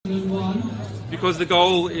Because the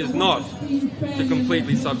goal is not to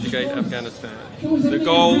completely subjugate Afghanistan. The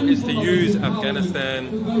goal is to use Afghanistan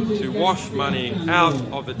to wash money out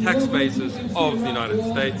of the tax bases of the United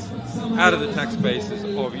States, out of the tax bases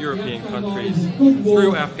of European countries,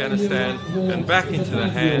 through Afghanistan and back into the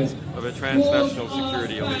hands of a transnational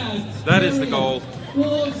security elite. That is the goal,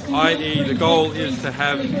 i.e. the goal is to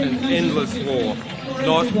have an endless war,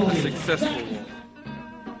 not a successful war.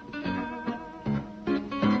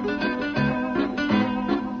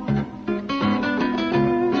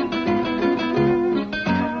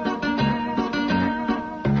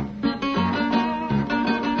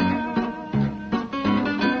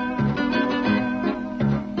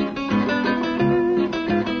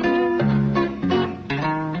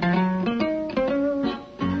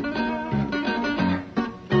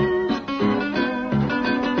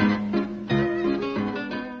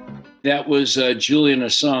 That was Julian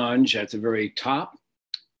Assange at the very top,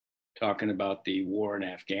 talking about the war in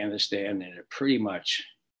Afghanistan, and it pretty much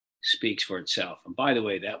speaks for itself. And by the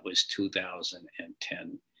way, that was 2010.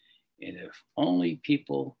 And if only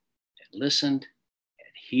people had listened,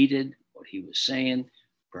 had heeded what he was saying,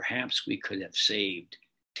 perhaps we could have saved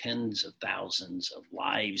tens of thousands of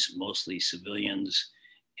lives, mostly civilians,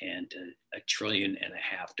 and $1.5 trillion,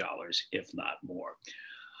 if not more.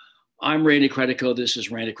 I'm Randy Credico. This is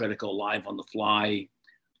Randy Credico live on the fly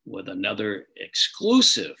with another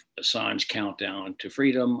exclusive Assange countdown to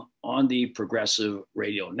freedom on the Progressive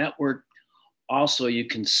Radio Network. Also, you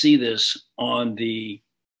can see this on the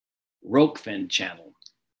Roquefin channel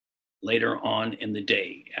later on in the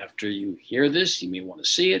day. After you hear this, you may want to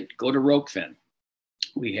see it. Go to Roquefin.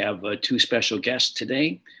 We have two special guests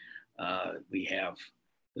today. We have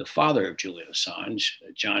the father of Julian Assange,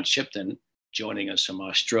 John Shipton, joining us from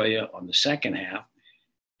Australia on the second half.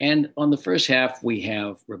 And on the first half, we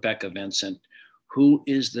have Rebecca Vincent, who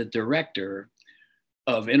is the director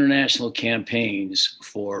of international campaigns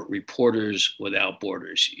for Reporters Without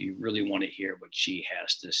Borders. You really want to hear what she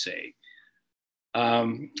has to say.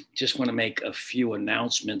 Just want to make a few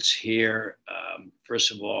announcements here.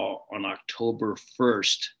 First of all, on October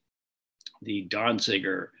 1st, the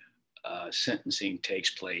Donziger sentencing takes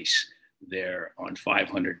place there on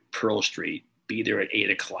 500 Pearl Street. Be there at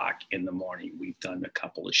 8 o'clock in the morning. We've done a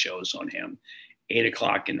couple of shows on him. 8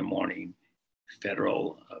 o'clock in the morning,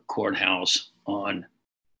 federal courthouse on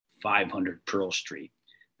 500 Pearl Street.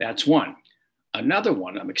 That's one. Another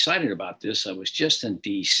one, I'm excited about this. I was just in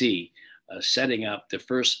DC setting up the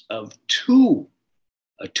first of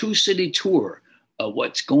a two-city tour of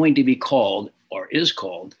what's going to be called, or is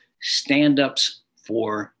called, Stand-Ups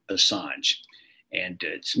for Assange. And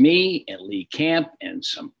it's me and Lee Camp and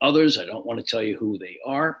some others. I don't want to tell you who they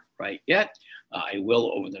are right yet. I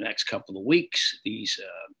will over the next couple of weeks. These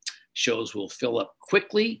shows will fill up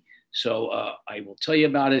quickly. So I will tell you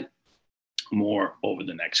about it more over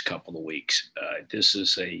the next couple of weeks. This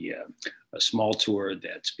is a small tour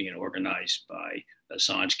that's being organized by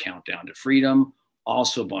Assange Countdown to Freedom,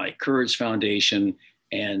 also by Courage Foundation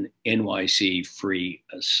and NYC Free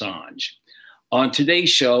Assange. On today's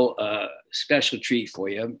show, a special treat for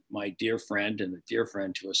you, my dear friend and the dear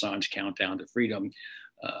friend to Assange Countdown to Freedom,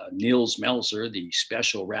 Nils Melzer, the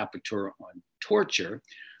special rapporteur on torture,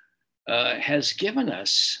 has given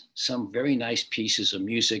us some very nice pieces of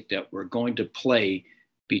music that we're going to play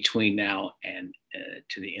between now and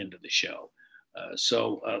to the end of the show.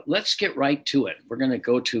 So let's get right to it. We're going to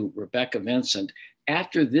go to Rebecca Vincent.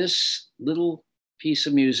 After this little piece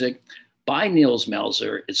of music by Nils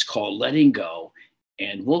Melzer, it's called Letting Go,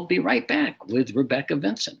 and we'll be right back with Rebecca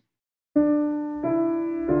Vincent.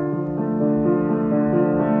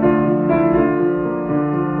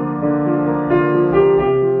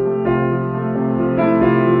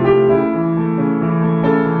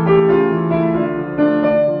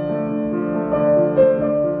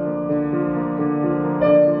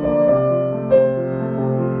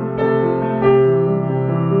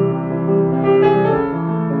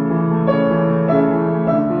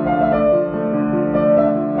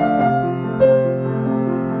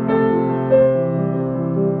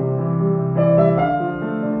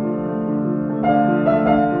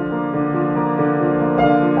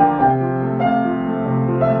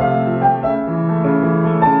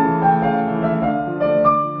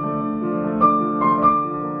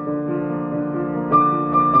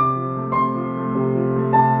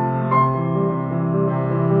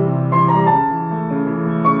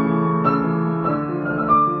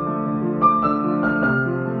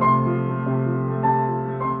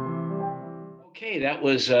 That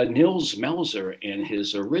was Nils Melzer in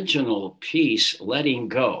his original piece, Letting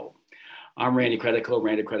Go. I'm Randy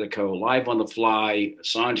Credico, live on the fly,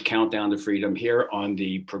 Assange Countdown to Freedom here on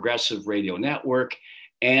the Progressive Radio Network.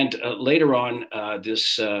 And later on,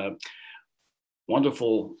 this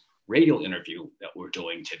wonderful radio interview that we're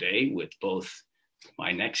doing today with both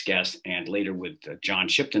my next guest and later with John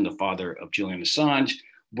Shipton, the father of Julian Assange,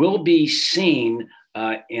 will be seen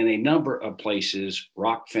in a number of places: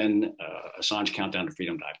 Rockfin, Assange Countdown to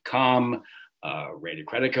Freedom.com,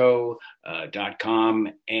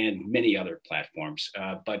 RadioCredico.com, and many other platforms.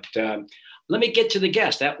 But let me get to the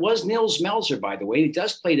guest. That was Nils Melzer, by the way. He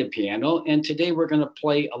does play the piano, and today we're going to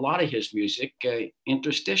play a lot of his music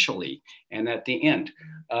interstitially and at the end.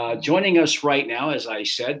 Joining us right now, as I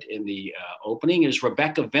said in the opening, is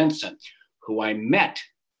Rebecca Vincent, who I met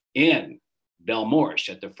in Belmarsh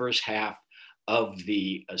at the first half of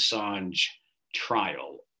the Assange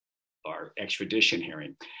trial or extradition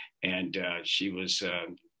hearing. And she was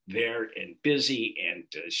there and busy, and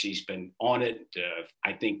she's been on it,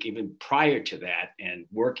 I think, even prior to that, and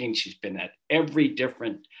working. She's been at every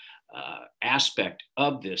different aspect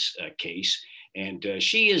of this case. And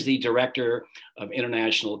she is the director of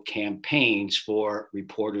international campaigns for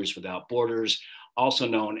Reporters Without Borders, also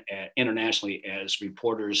known internationally as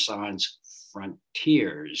Reporters Sans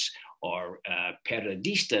Frontières, or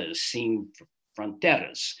Periodistas Sin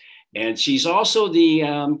Frontieres. And she's also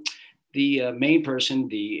the main person,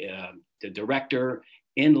 the director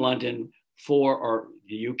in London or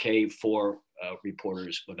the UK for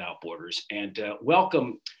Reporters Without Borders. And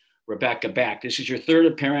welcome, Rebecca, back. This is your third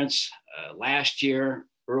appearance. Last year,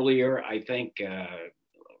 earlier, I think, or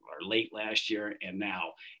late last year, and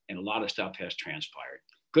now, and a lot of stuff has transpired.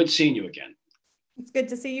 Good seeing you again. It's good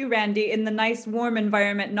to see you, Randy, in the nice, warm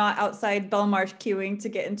environment, not outside Belmarsh queuing to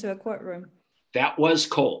get into a courtroom. That was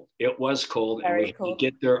cold. It was cold, Very and we cold. had to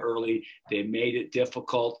get there early. They made it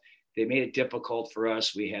difficult. They made it difficult for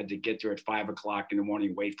us. We had to get there at 5 o'clock in the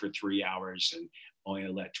morning, wait for 3 hours, and only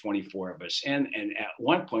let 24 of us in. And at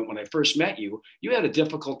one point, when I first met you, you had a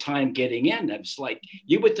difficult time getting in. It's like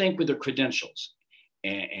you would think with the credentials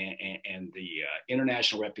and the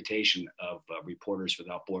international reputation of Reporters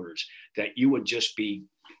Without Borders that you would just be,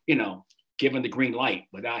 given the green light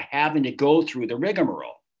without having to go through the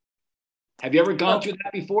rigmarole. Have you ever gone through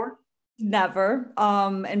that before? Never.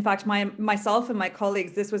 In fact, myself and my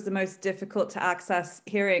colleagues, this was the most difficult to access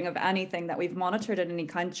hearing of anything that we've monitored in any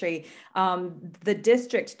country. The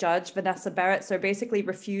district judge, Vanessa Barrett, so basically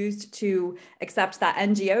refused to accept that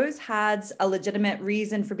NGOs had a legitimate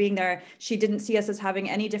reason for being there. She didn't see us as having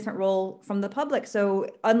any different role from the public. So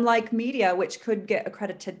unlike media, which could get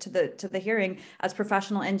accredited to the hearing, as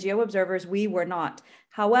professional NGO observers, we were not.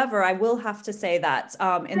 However, I will have to say that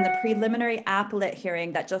in the preliminary appellate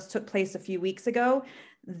hearing that just took place a few weeks ago,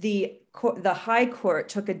 the High Court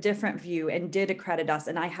took a different view and did accredit us.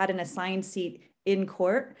 And I had an assigned seat in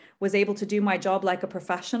court, was able to do my job like a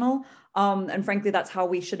professional. And frankly, that's how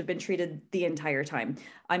we should have been treated the entire time.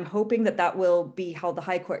 I'm hoping that will be how the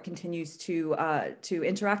High Court continues to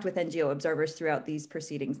interact with NGO observers throughout these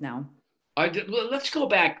proceedings now. Let's go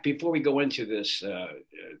back before we go into this,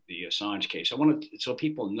 the Assange case. I want to, so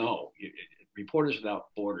people know, Reporters Without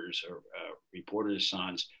Borders, or Reporters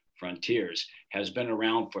Sans Frontières, has been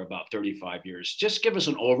around for about 35 years. Just give us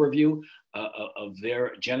an overview of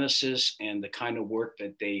their genesis and the kind of work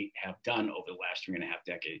that they have done over the last 3.5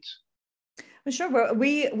 decades. Sure.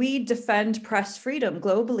 We defend press freedom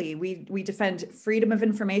globally. We defend freedom of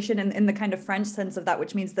information in the kind of French sense of that,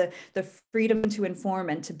 which means the freedom to inform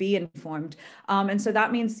and to be informed. And so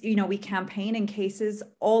that means, we campaign in cases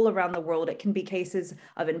all around the world. It can be cases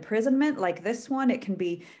of imprisonment like this one. It can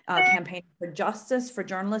be campaigning for justice for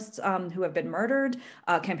journalists who have been murdered,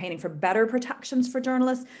 campaigning for better protections for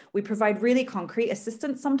journalists. We provide really concrete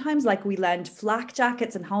assistance sometimes, like we lend flak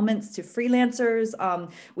jackets and helmets to freelancers.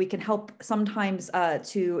 We can help sometimes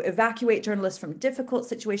to evacuate journalists from difficult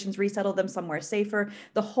situations, resettle them somewhere safer,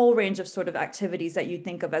 the whole range of sort of activities that you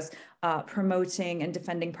think of as promoting and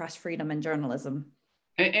defending press freedom and journalism.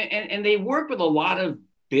 And they work with a lot of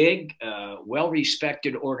big,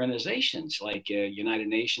 well-respected organizations like United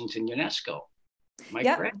Nations and UNESCO. Am I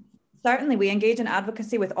correct? Certainly, we engage in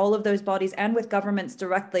advocacy with all of those bodies and with governments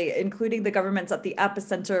directly, including the governments at the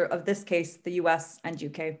epicenter of this case, the US and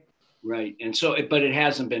UK. Right. And so, but it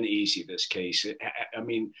hasn't been easy, this case.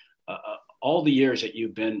 All the years that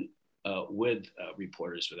you've been with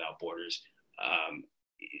Reporters Without Borders,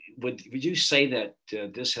 would you say that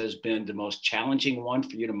this has been the most challenging one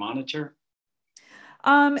for you to monitor?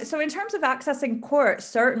 So in terms of accessing court,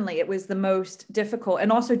 certainly it was the most difficult,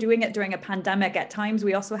 and also doing it during a pandemic. At times,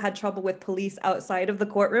 we also had trouble with police outside of the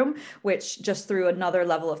courtroom, which just threw another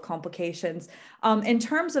level of complications. In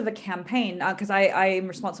terms of a campaign, because I am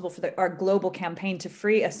responsible for our global campaign to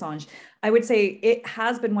free Assange, I would say it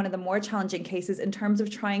has been one of the more challenging cases in terms of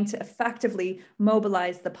trying to effectively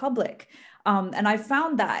mobilize the public. And I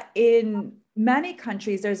found that in many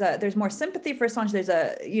countries, there's more sympathy for Assange.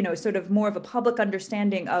 There's sort of more of a public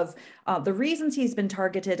understanding of the reasons he's been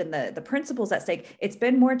targeted and the principles at stake. It's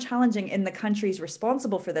been more challenging in the countries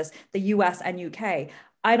responsible for this, the US and UK.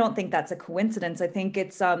 I don't think that's a coincidence. I think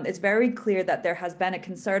it's very clear that there has been a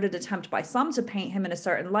concerted attempt by some to paint him in a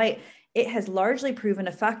certain light. It has largely proven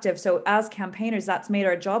effective. So as campaigners, that's made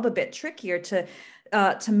our job a bit trickier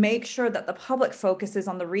to make sure that the public focuses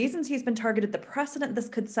on the reasons he's been targeted, the precedent this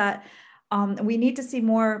could set. We need to see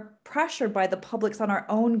more pressure by the publics on our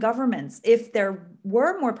own governments. If there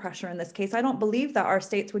were more pressure in this case, I don't believe that our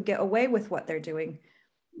states would get away with what they're doing.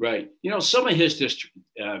 Right. Some of his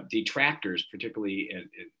detractors, particularly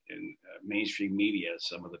in mainstream media,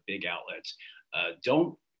 some of the big outlets,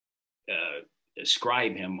 don't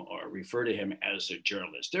ascribe him or refer to him as a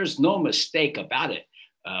journalist. There's no mistake about it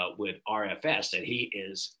with RFS that he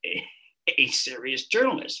is a serious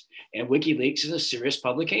journalist, and Wikileaks is a serious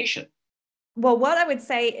publication. Well, what I would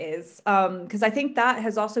say is, because I think that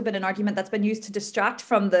has also been an argument that's been used to distract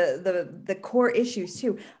from the core issues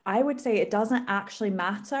too. I would say it doesn't actually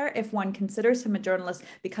matter if one considers him a journalist,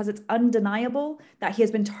 because it's undeniable that he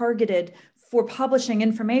has been targeted for publishing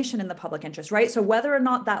information in the public interest, right? So whether or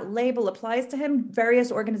not that label applies to him,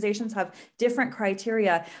 various organizations have different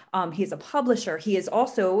criteria. He's a publisher. He is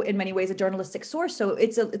also, in many ways, a journalistic source. So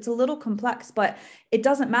it's a little complex, but it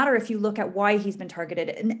doesn't matter if you look at why he's been targeted.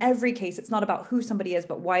 In every case, it's not about who somebody is,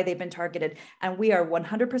 but why they've been targeted. And we are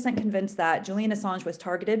 100% convinced that Julian Assange was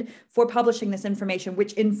targeted for publishing this information,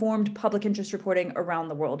 which informed public interest reporting around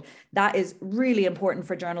the world. That is really important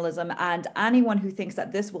for journalism. And anyone who thinks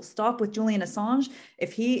that this will stop with Julian Assange,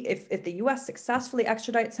 if the US successfully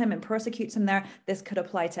extradites him and persecutes him there, this could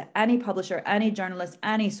apply to any publisher, any journalist,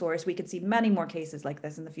 any source. We could see many more cases like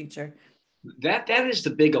this in the future. That is the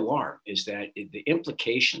big alarm, is that the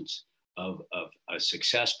implications of a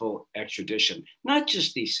successful extradition, not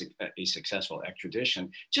just a successful extradition,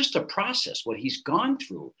 just a process, what he's gone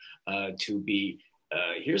through to be.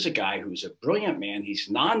 Here's a guy who's a brilliant man. He's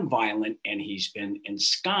nonviolent, and he's been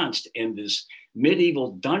ensconced in this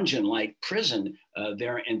medieval dungeon-like prison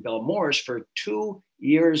there in Belmours for 2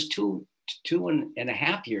 years, two and a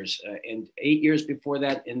half years, and 8 years before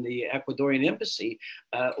that in the Ecuadorian embassy.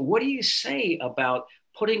 What do you say about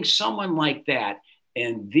putting someone like that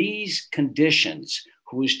in these conditions,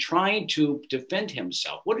 who is trying to defend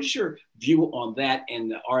himself? What is your view on that, and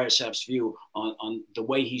the RSF's view on the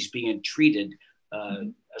way he's being treated?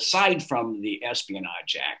 Aside from the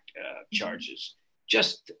Espionage Act charges,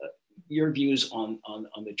 just your views on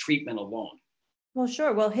the treatment alone. Well,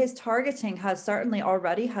 sure. Well, his targeting has certainly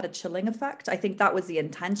already had a chilling effect. I think that was the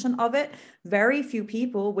intention of it. Very few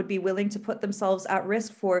people would be willing to put themselves at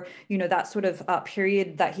risk for, that sort of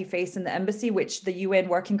period that he faced in the embassy, which the UN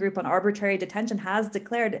Working Group on Arbitrary Detention has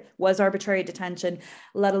declared was arbitrary detention,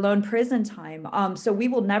 let alone prison time. So we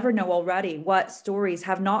will never know already what stories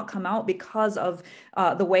have not come out because of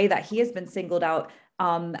the way that he has been singled out.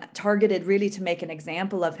 Targeted really to make an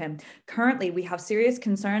example of him. Currently, we have serious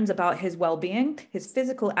concerns about his well-being, his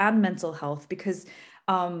physical and mental health, because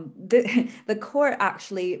the court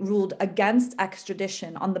actually ruled against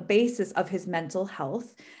extradition on the basis of his mental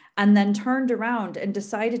health, and then turned around and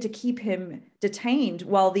decided to keep him detained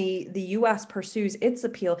while the US pursues its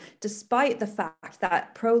appeal, despite the fact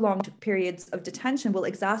that prolonged periods of detention will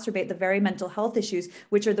exacerbate the very mental health issues,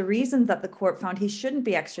 which are the reasons that the court found he shouldn't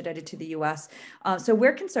be extradited to the US. So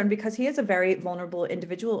we're concerned because he is a very vulnerable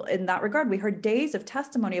individual in that regard. We heard days of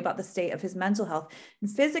testimony about the state of his mental health.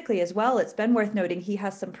 And physically as well, it's been worth noting he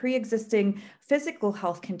has some pre-existing physical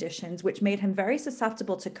health conditions, which made him very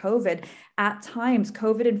susceptible to COVID. At times,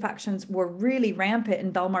 COVID infections were really rampant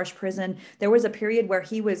in Belmarsh prison. There was a period where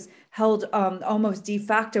he was held almost de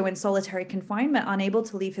facto in solitary confinement, unable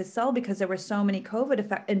to leave his cell because there were so many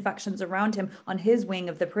COVID infections around him on his wing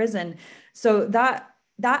of the prison. So that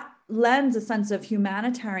lends a sense of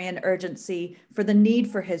humanitarian urgency for the need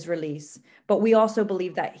for his release. But we also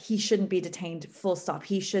believe that he shouldn't be detained, full stop.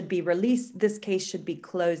 He should be released. This case should be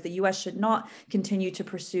closed. The US should not continue to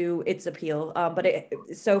pursue its appeal. But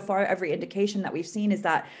so far, every indication that we've seen is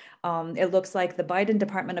that it looks like the Biden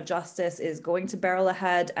Department of Justice is going to barrel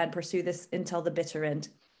ahead and pursue this until the bitter end.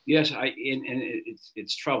 Yes, and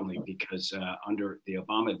it's troubling because under the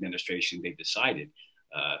Obama administration, they decided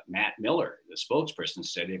Matt Miller, the spokesperson,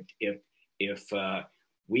 said if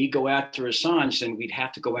we go after Assange, then we'd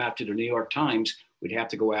have to go after the New York Times, we'd have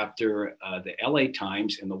to go after the LA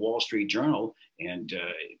Times and the Wall Street Journal and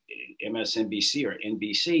MSNBC or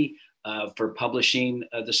NBC for publishing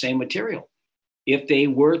the same material. If they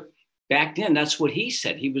were back then, that's what he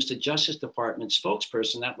said. He was the Justice Department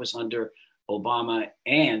spokesperson. That was under Obama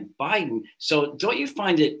and Biden. So don't you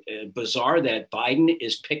find it bizarre that Biden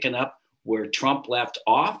is picking up where Trump left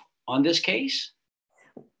off on this case?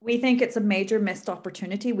 We think it's a major missed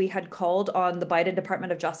opportunity. We had called on the Biden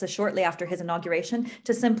Department of Justice shortly after his inauguration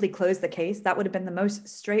to simply close the case. That would have been the most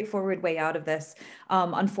straightforward way out of this.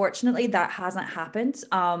 Unfortunately, that hasn't happened.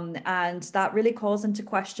 And that really calls into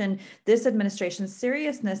question this administration's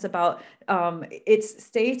seriousness about its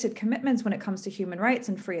stated commitments when it comes to human rights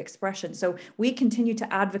and free expression. So we continue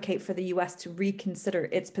to advocate for the US to reconsider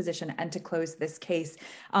its position and to close this case.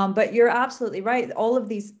 But you're absolutely right. All of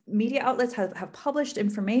these media outlets have published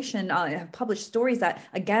information, have published stories that,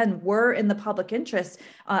 again, were in the public interest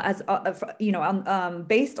based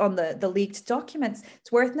on the leaked documents.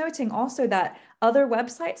 It's worth noting also that other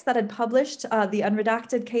websites that had published the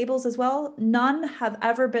unredacted cables as well, none have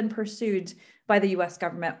ever been pursued by the US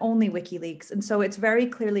government, only WikiLeaks. And so it's very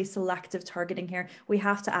clearly selective targeting here. We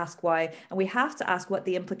have to ask why, and we have to ask what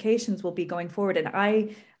the implications will be going forward. And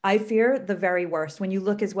I fear the very worst. When you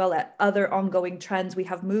look as well at other ongoing trends, we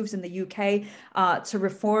have moves in the UK to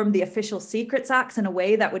reform the Official Secrets Acts in a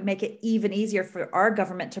way that would make it even easier for our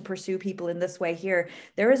government to pursue people in this way here.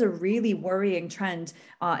 There is a really worrying trend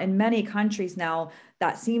in many countries now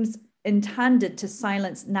that seems intended to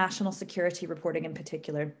silence national security reporting in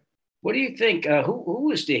particular. What do you think? Who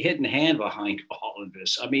is the hidden hand behind all of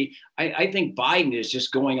this? I mean, I think Biden is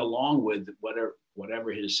just going along with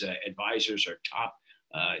whatever his advisors or top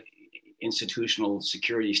institutional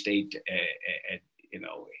security state,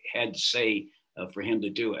 had to say for him to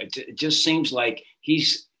do. It just seems like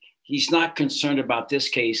he's not concerned about this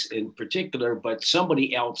case in particular, but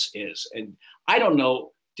somebody else is. And I don't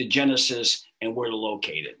know the genesis and where to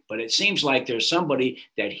locate it, but it seems like there's somebody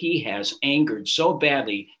that he has angered so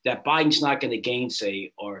badly that Biden's not going to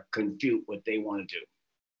gainsay or confute what they want to do.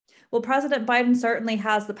 Well, President Biden certainly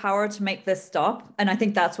has the power to make this stop. And I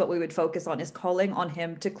think that's what we would focus on, is calling on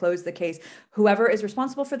him to close the case. Whoever is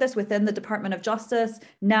responsible for this within the Department of Justice,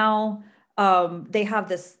 now they have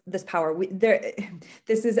this power.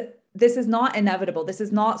 This is not inevitable. This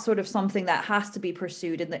is not sort of something that has to be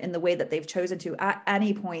pursued in the way that they've chosen to. At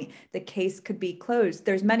any point, the case could be closed.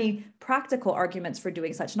 There's many practical arguments for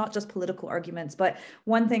doing such, not just political arguments. But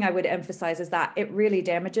one thing I would emphasize is that it really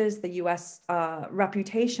damages the U.S.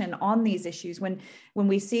 Reputation on these issues. When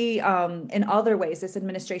we see in other ways this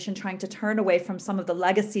administration trying to turn away from some of the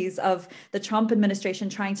legacies of the Trump administration,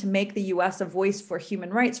 trying to make the U.S. a voice for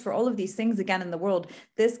human rights, for all of these things again in the world,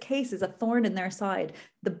 this case is a thorn in their side.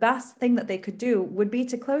 The best thing that they could do would be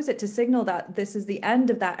to close it, to signal that this is the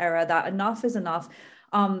end of that era, that enough is enough.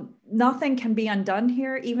 Nothing can be undone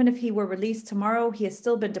here. Even if he were released tomorrow, he has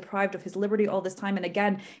still been deprived of his liberty all this time. And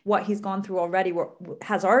again, what he's gone through already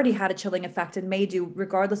has already had a chilling effect and may do,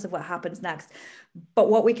 regardless of what happens next. But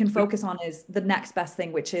what we can focus on is the next best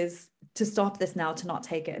thing, which is to stop this now, to not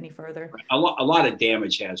take it any further. A lot of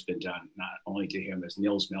damage has been done, not only to him, as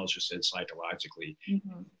Nils Melzer said, psychologically,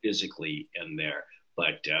 physically in there.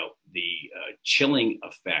 But the chilling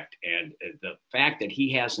effect and the fact that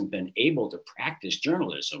he hasn't been able to practice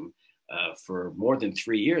journalism for more than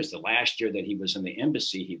 3 years. The last year that he was in the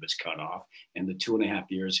embassy, he was cut off. And the 2.5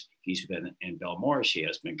 years he's been in Belmarsh, he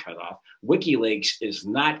has been cut off. WikiLeaks is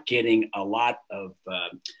not getting a lot of,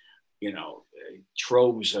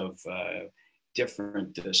 troves of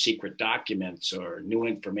different secret documents or new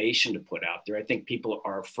information to put out there. I think people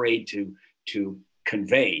are afraid to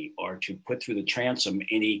convey or to put through the transom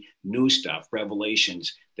any new stuff,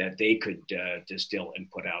 revelations that they could distill and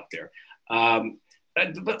put out there.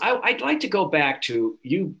 But I'd like to go back to,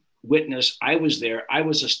 you witness, I was there, I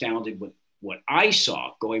was astounded with what I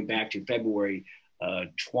saw going back to February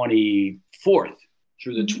 24th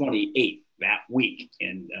through the 28th, that week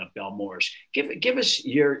in Belmarsh. Give us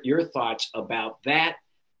your thoughts about that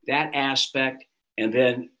aspect, and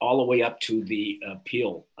then all the way up to the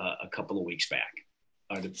appeal a couple of weeks back.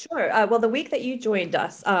 Sure. Well, the week that you joined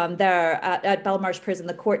us there at Belmarsh Prison,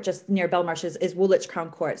 the court just near Belmarsh is Woolwich Crown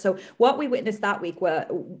Court. So what we witnessed that week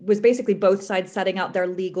was basically both sides setting out their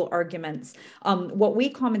legal arguments. What we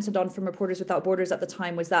commented on from Reporters Without Borders at the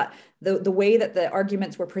time was that the way that the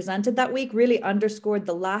arguments were presented that week really underscored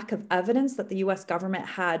the lack of evidence that the US government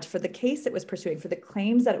had for the case it was pursuing, for the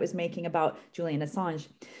claims that it was making about Julian Assange.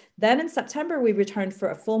 Then in September, we returned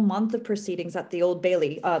for a full month of proceedings at the Old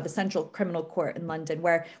Bailey, the Central Criminal Court in London,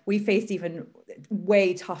 where we faced even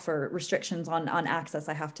way tougher restrictions on access,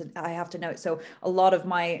 I have to note. So a lot of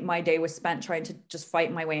my day was spent trying to just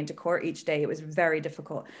fight my way into court each day. It was very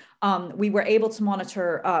difficult. We were able to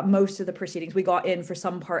monitor most of the proceedings. We got in for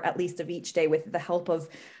some part, at least, of each day with the help of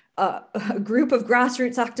a group of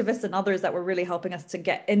grassroots activists and others that were really helping us to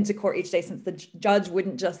get into court each day, since the judge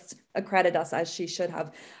wouldn't just accredit us as she should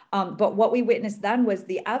have. But what we witnessed then was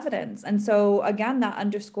the evidence. And so again, that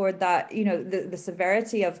underscored that, you know, the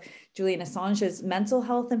severity of Julian Assange's mental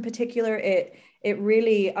health in particular. It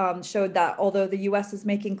really showed that although the US is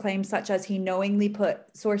making claims such as he knowingly put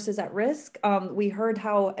sources at risk, we heard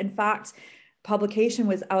how, in fact, publication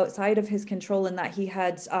was outside of his control, and that he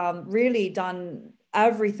had really done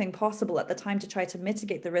everything possible at the time to try to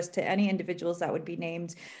mitigate the risk to any individuals that would be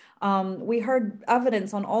named. We heard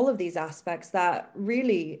evidence on all of these aspects that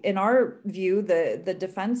really, in our view, the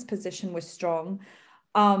defense position was strong.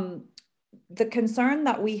 The concern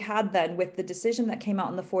that we had then with the decision that came out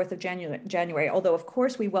on the 4th of January, although of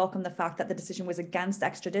course we welcome the fact that the decision was against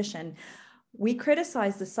extradition, we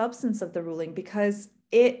criticized the substance of the ruling because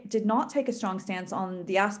it did not take a strong stance on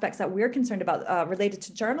the aspects that we're concerned about related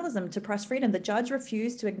to journalism, to press freedom. The judge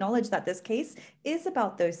refused to acknowledge that this case is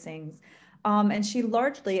about those things. And she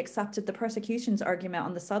largely accepted the persecution's argument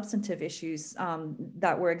on the substantive issues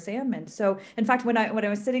that were examined. So in fact, when I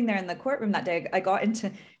was sitting there in the courtroom that day,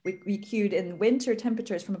 we queued in winter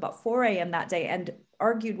temperatures from about 4 a.m. that day and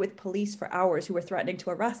argued with police for hours who were threatening to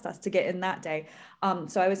arrest us to get in that day.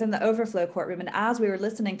 So I was in the overflow courtroom, and as we were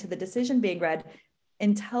listening to the decision being read,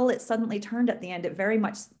 until it suddenly turned at the end, it very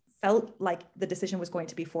much felt like the decision was going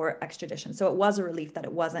to be for extradition. So it was a relief that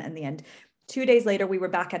it wasn't in the end. 2 days later, we were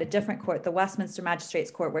back at a different court, the Westminster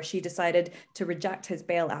Magistrates Court, where she decided to reject his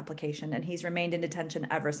bail application, and he's remained in detention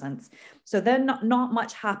ever since. So then not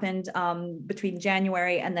much happened between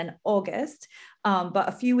January and then August. But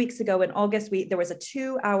a few weeks ago in August, there was a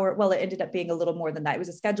 2-hour, well, it ended up being a little more than that. It was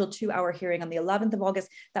a scheduled 2-hour hearing on the 11th of August.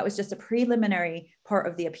 That was just a preliminary part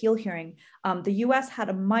of the appeal hearing. The US had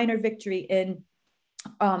a minor victory in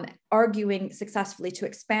arguing successfully to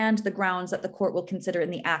expand the grounds that the court will consider in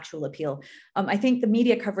the actual appeal. I think the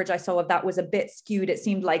media coverage I saw of that was a bit skewed. It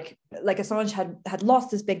seemed like Assange had lost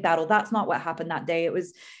this big battle. That's not what happened that day. It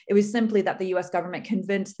was simply that the US government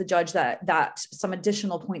convinced the judge that some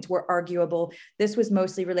additional points were arguable. This was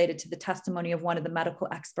mostly related to the testimony of one of the medical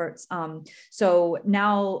experts. So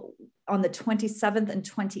now, on the 27th and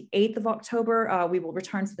 28th of October, we will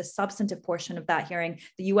return to the substantive portion of that hearing.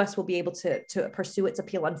 The US will be able to pursue its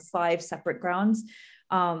appeal on 5 separate grounds.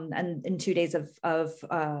 And in 2 days of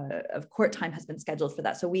court time has been scheduled for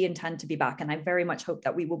that. So we intend to be back. And I very much hope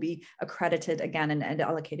that we will be accredited again and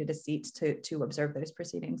allocated a seat to observe those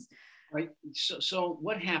proceedings. Right. So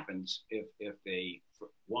what happens if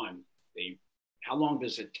how long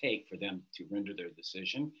does it take for them to render their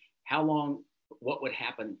decision? What would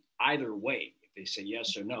happen either way, if they say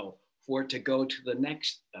yes or no, for it to go to the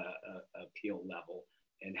next appeal level?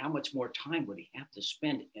 And how much more time would he have to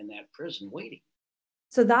spend in that prison waiting?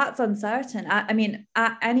 So that's uncertain. I mean,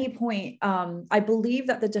 at any point, I believe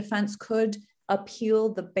that the defense could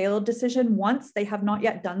appeal the bail decision once. They have not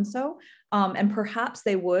yet done so. And perhaps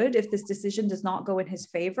they would, if this decision does not go in his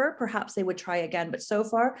favor, perhaps they would try again. But so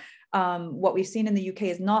far, what we've seen in the UK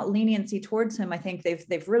is not leniency towards him. I think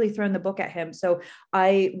they've really thrown the book at him. So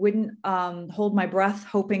I wouldn't hold my breath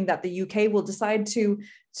hoping that the UK will decide to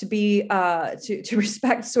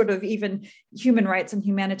respect sort of even human rights and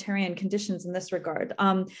humanitarian conditions in this regard.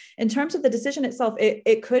 In terms of the decision itself,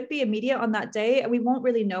 it could be immediate on that day. We won't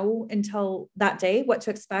really know until that day what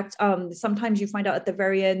to expect. Sometimes you find out at the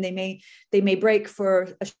very end. They may break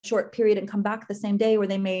for a short period and come back the same day, or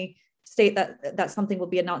they may state that something will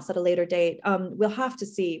be announced at a later date. We'll have to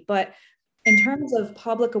see. But in terms of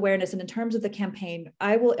public awareness and in terms of the campaign,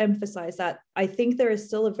 I will emphasize that I think there is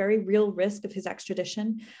still a very real risk of his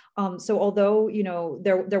extradition. So although, you know,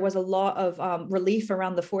 there was a lot of relief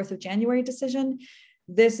around the 4th of January decision,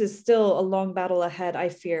 this is still a long battle ahead, I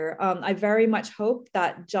fear. I very much hope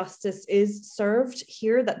that justice is served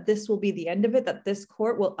here, that this will be the end of it, that this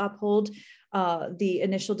court will uphold the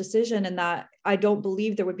initial decision, and that I don't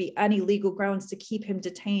believe there would be any legal grounds to keep him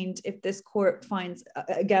detained if this court finds,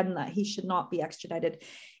 again, that he should not be extradited.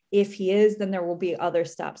 If he is, then there will be other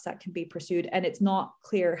steps that can be pursued, and it's not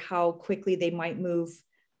clear how quickly they might move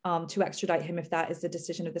to extradite him if that is the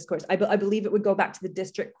decision of this court. I believe it would go back to the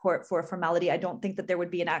district court for a formality. I don't think that there would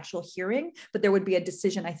be an actual hearing, but there would be a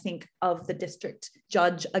decision, I think, of the district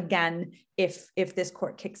judge again if this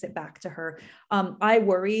court kicks it back to her. I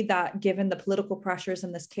worry that given the political pressures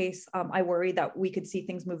in this case, I worry that we could see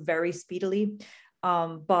things move very speedily,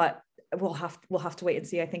 but we'll have to wait and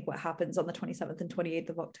see, I think, what happens on the 27th and 28th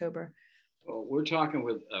of October. Well, we're talking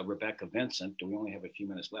with Rebecca Vincent. We only have a few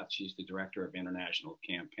minutes left. She's the director of international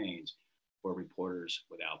campaigns for Reporters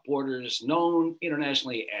Without Borders, known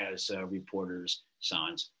internationally as Reporters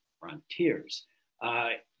Sans Frontières.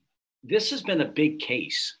 This has been a big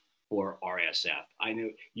case for RSF. I know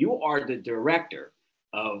you are the director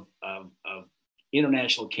of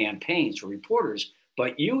international campaigns for reporters,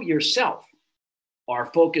 but you yourself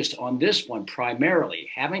are focused on this one primarily.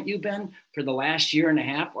 Haven't you been for the last year and a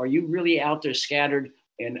half? Are you really out there scattered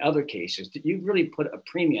in other cases? Did you really put a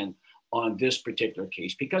premium on this particular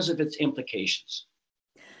case because of its implications?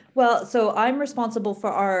 Well, so I'm responsible for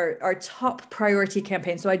our top priority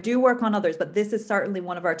campaign. So I do work on others, but this is certainly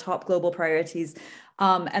one of our top global priorities.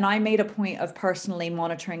 And I made a point of personally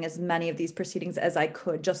monitoring as many of these proceedings as I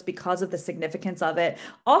could, just because of the significance of it.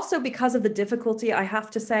 Also because of the difficulty, I have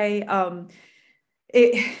to say,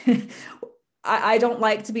 I don't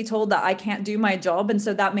like to be told that I can't do my job. And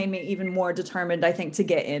so that made me even more determined, I think, to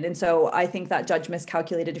get in. And so I think that judge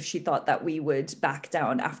miscalculated if she thought that we would back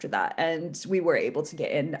down after that. And we were able to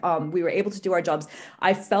get in. We were able to do our jobs.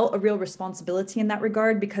 I felt a real responsibility in that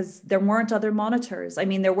regard because there weren't other monitors. I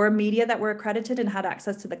mean, there were media that were accredited and had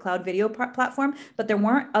access to the cloud video platform, but there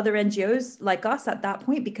weren't other NGOs like us at that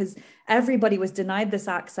point because everybody was denied this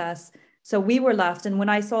access. So we were left. And when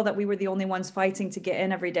I saw that we were the only ones fighting to get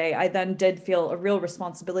in every day, I then did feel a real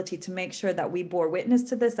responsibility to make sure that we bore witness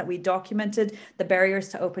to this, that we documented the barriers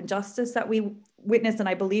to open justice that we witnessed. And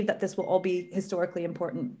I believe that this will all be historically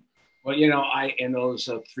important. Well, you know, in those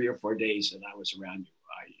 3 or 4 days that I was around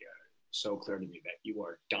you, so clear to me that you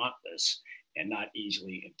are dauntless and not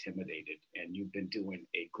easily intimidated. And you've been doing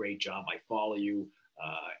a great job. I follow you.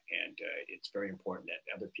 And it's very important that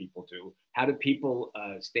other people do. How do people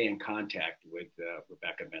stay in contact with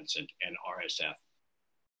Rebecca Vincent and RSF?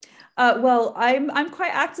 Well, I'm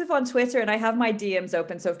quite active on Twitter and I have my DMs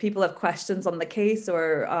open. So if people have questions on the case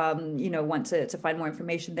or, want to find more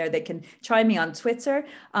information there, they can try me on Twitter.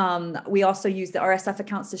 We also use the RSF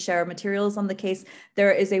accounts to share materials on the case.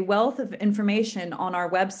 There is a wealth of information on our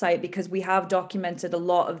website because we have documented a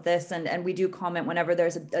lot of this and we do comment whenever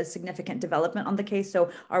there's a significant development on the case. So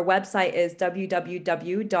our website is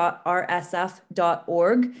www.rsf.org.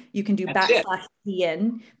 You can do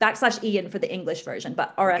 /Ian for the English version,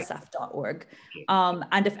 but rsf.org.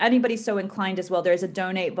 And if anybody's so inclined as well, there's a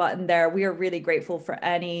donate button there. We are really grateful for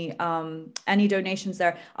any donations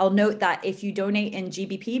there. I'll note that if you donate in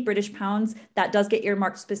GBP, British pounds, that does get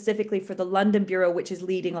earmarked specifically for the London Bureau, which is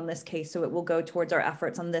leading on this case. So it will go towards our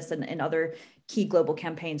efforts on this and other key global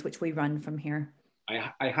campaigns, which we run from here.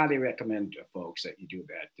 I highly recommend folks that you do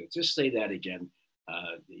that. Just say that again,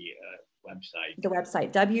 the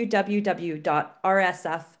website, www.rsf.org.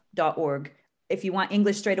 If you want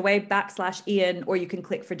English straight away, /Ian, or you can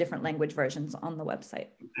click for different language versions on the website.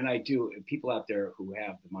 And I do, people out there who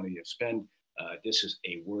have the money to spend, this is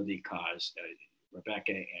a worthy cause.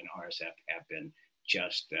 Rebecca and RSF have been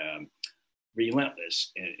just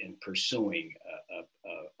relentless in pursuing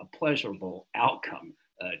a pleasurable outcome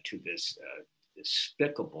to this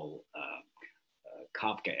despicable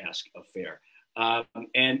Kafkaesque affair.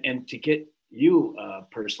 And to get you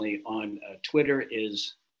personally on Twitter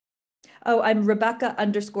is? Oh, I'm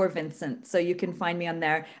Rebecca_Vincent. So you can find me on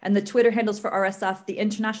there. And the Twitter handles for RSF, the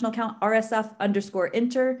international account,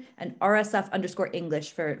 RSF_inter and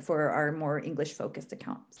RSF_English for our more English focused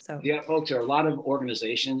accounts. So yeah, folks, there are a lot of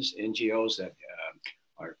organizations, NGOs that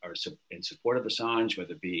are in support of Assange,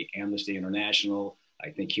 whether it be Amnesty International, I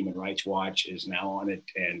think Human Rights Watch is now on it,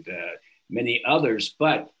 and many others.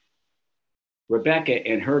 But Rebecca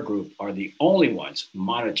and her group are the only ones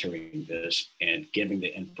monitoring this and giving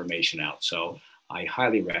the information out. So I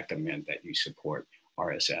highly recommend that you support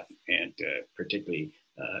RSF and particularly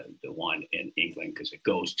the one in England because it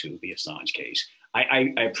goes to the Assange case.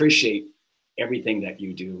 I appreciate everything that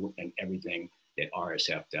you do and everything that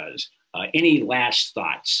RSF does. Any last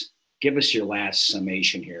thoughts? Give us your last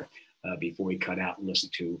summation here before we cut out and listen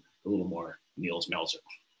to a little more Niels Melzer.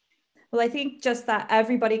 Well, I think just that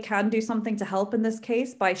everybody can do something to help in this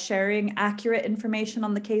case by sharing accurate information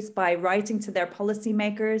on the case, by writing to their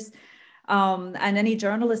policymakers. And any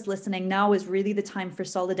journalist listening, now is really the time for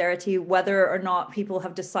solidarity, whether or not people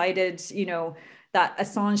have decided, that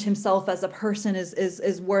Assange himself as a person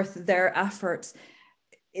is worth their efforts.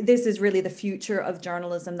 this is really the future of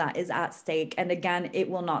journalism that is at stake. And again, it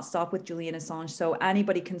will not stop with Julian Assange. So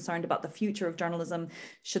anybody concerned about the future of journalism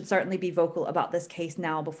should certainly be vocal about this case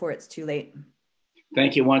now before it's too late.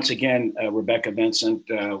 Thank you once again, Rebecca Vincent.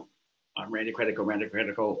 I'm Randy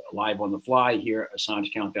Critical, live on the fly here,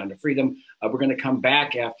 Assange Countdown to Freedom. We're going to come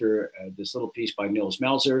back after this little piece by Nils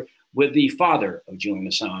Melzer with the father of Julian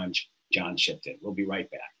Assange, John Shipton. We'll be right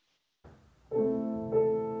back.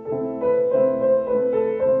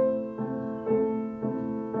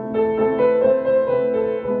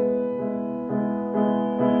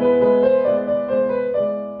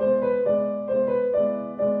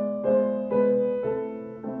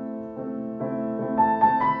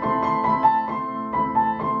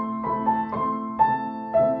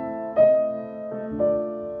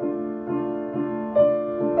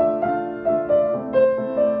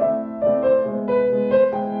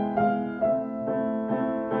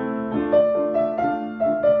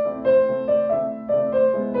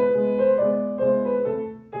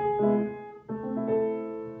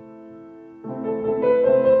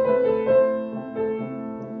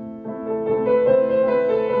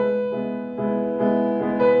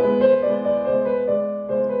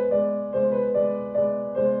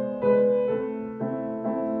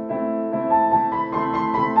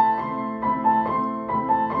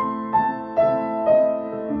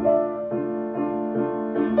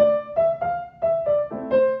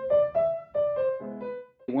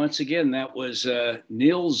 Once again, that was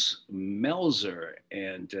Nils Melzer,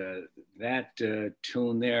 and that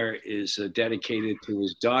tune there is dedicated to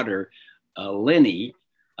his daughter, Lenny,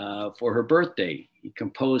 for her birthday. He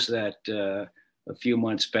composed that a few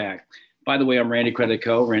months back. By the way, I'm Randy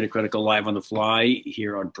Critico live on the fly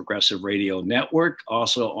here on Progressive Radio Network,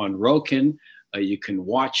 also on Roku. You can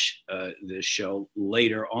watch this show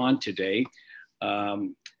later on today.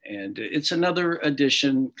 And it's another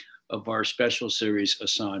edition of our special series,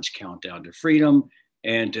 Assange Countdown to Freedom.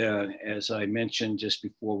 And as I mentioned just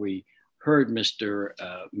before we heard Mr.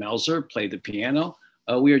 Melzer play the piano,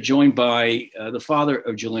 we are joined by the father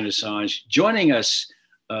of Julian Assange, joining us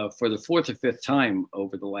for the fourth or fifth time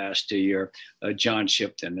over the last year, John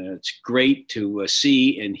Shipton. And it's great to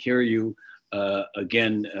see and hear you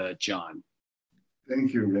again, John.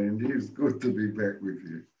 Thank you, Randy. It's good to be back with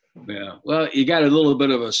you. Yeah, well, you got a little bit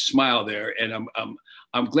of a smile there, and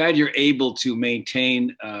I'm glad you're able to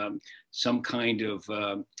maintain some kind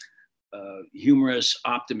of humorous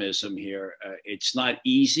optimism here. It's not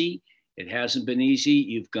easy. It hasn't been easy.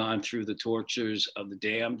 You've gone through the tortures of the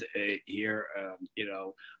damned here. You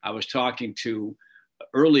know, I was talking to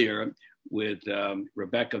earlier with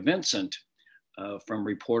Rebecca Vincent from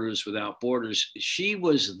Reporters Without Borders. She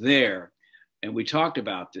was there, and we talked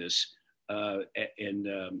about this.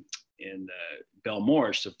 In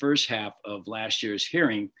Belmorse, the first half of last year's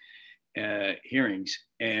hearings,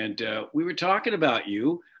 and we were talking about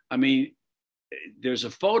you. I mean, there's a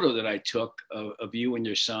photo that I took of you and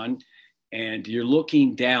your son, and you're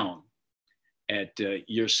looking down at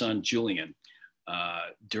your son Julian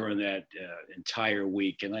during that entire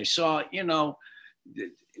week, and I saw, you know,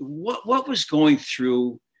 what was going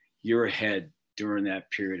through your head during that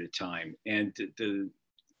period of time, and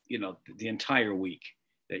the entire week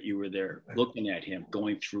that you were there looking at him,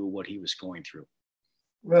 going through what he was going through?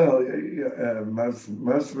 Well,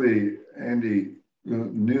 mostly, Andy,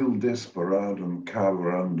 nil desperadum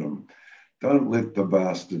carborundum. Don't let the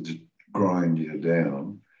bastards grind you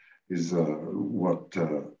down is what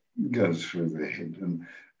goes through their head.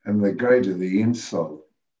 And the greater the insult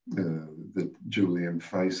that Julian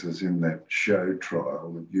faces in that show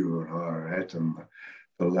trial that you and I are at, and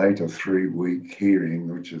the later 3-week hearing,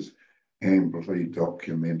 which is amply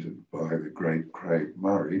documented by the great Craig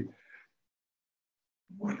Murray,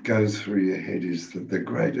 what goes through your head is that the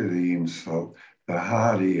greater the insult, the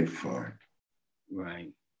harder you fight.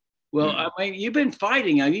 Right. Well, I mean, you've been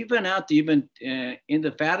fighting. You've been out there. You've been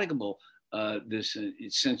indefatigable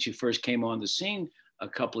since you first came on the scene a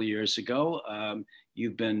couple of years ago.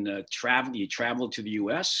 You've been traveling. You traveled to the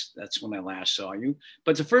U.S. That's when I last saw you.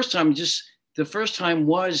 But the first time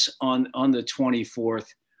was on the 24th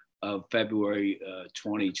of February,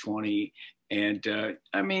 2020. And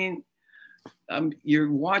I mean,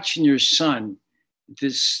 you're watching your son,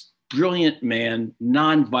 this brilliant man,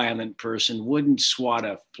 nonviolent person, wouldn't swat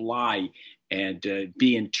a fly, and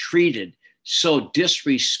being treated so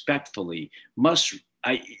disrespectfully.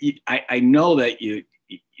 I know that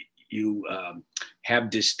you have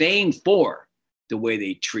disdain for the way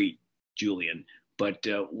they treat Julian, but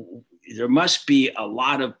there must be a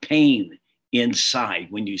lot of pain inside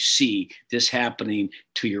when you see this happening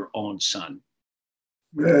to your own son.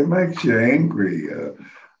 It makes you angry.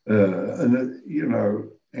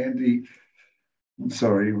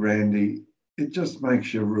 Andy, Randy, it just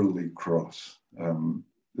makes you really cross.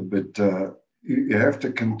 But you have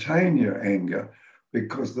to contain your anger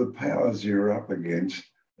because the powers you're up against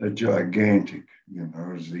are gigantic,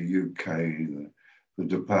 as the UK, the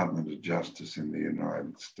Department of Justice in the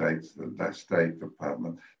United States, the State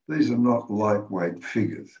Department. These are not lightweight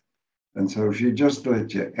figures. And so if you just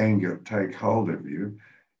let your anger take hold of you,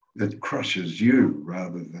 it crushes you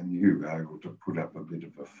rather than you able to put up a bit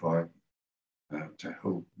of a fight to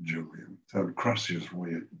help Julian. So it crushes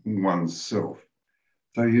oneself.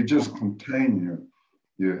 So you just contain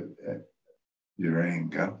your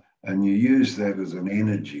anger and you use that as an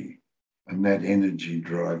energy, and that energy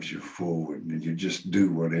drives you forward, and you just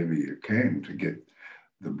do whatever you can to get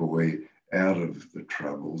the boy out of the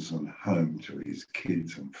troubles and home to his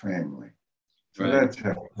kids and family. So that's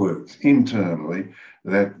how it works. Internally,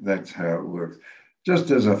 that's how it works.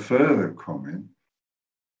 Just as a further comment,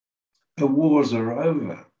 the wars are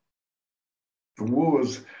over. The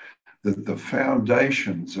wars, the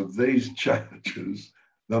foundations of these charges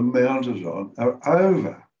they're mounted on are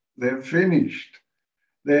over. They're finished.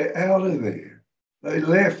 They're out of there. They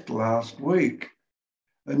left last week.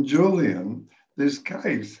 And Julian, this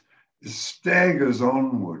case, staggers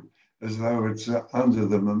onward as though it's under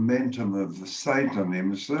the momentum of the Satan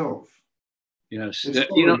himself. Yes,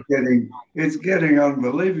 it's getting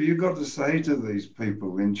unbelievable. You've got to say to these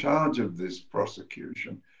people in charge of this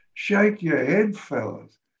prosecution, shake your head,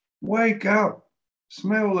 fellas. Wake up.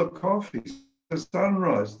 Smell the coffee. The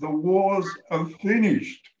sunrise. The wars are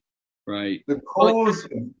finished. Right. The cause.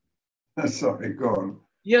 Sorry, go on.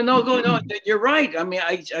 Yeah, no, go no. You're right. I mean,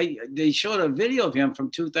 they showed a video of him from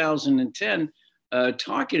 2010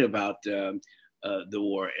 talking about the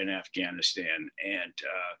war in Afghanistan,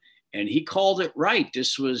 and he called it right.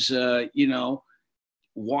 This was,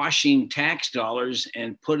 washing tax dollars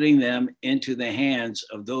and putting them into the hands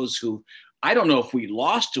of those who. I don't know if we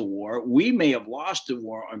lost a war. We may have lost a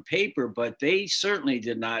war on paper, but they certainly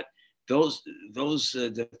did not. Those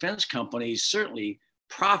defense companies certainly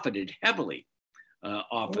profited heavily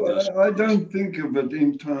off of this. I don't think of it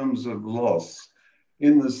in terms of loss,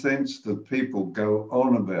 in the sense that people go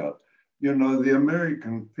on about. The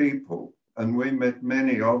American people, and we met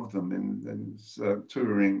many of them in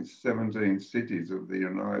touring 17 cities of the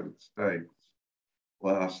United States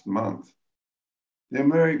last month. The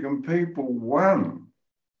American people won.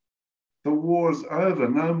 The war's over.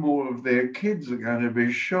 No more of their kids are going to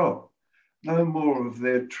be shot. No more of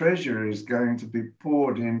their treasure is going to be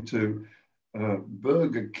poured into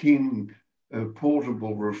Burger King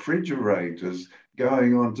portable refrigerators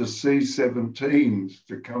going on to C-17s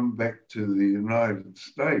to come back to the United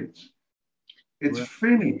States. It's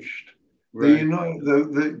finished. Right.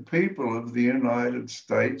 The people of the United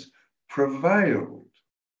States prevailed.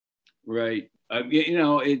 Right.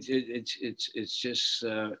 It's just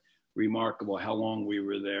remarkable how long we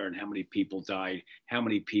were there and how many people died, how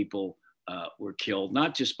many people were killed,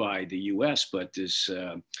 not just by the U.S., but this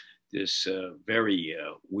very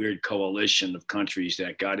weird coalition of countries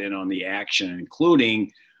that got in on the action, including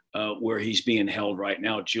where he's being held right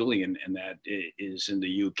now, Julian, and that is in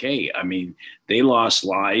the UK. I mean, they lost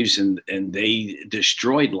lives and they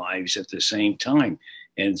destroyed lives at the same time.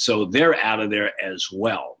 And so they're out of there as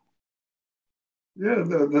well. Yeah,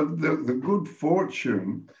 the good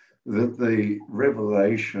fortune that the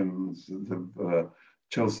revelations of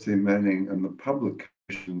Chelsea Manning and the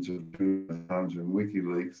publications of Julian Assange and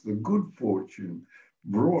Wikileaks, the good fortune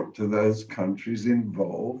brought to those countries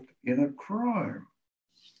involved in a crime.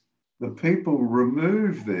 The people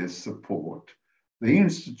remove their support. The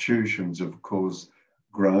institutions, of course,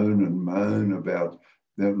 groan and moan about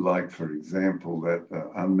them, like, for example, that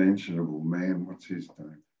unmentionable man, what's his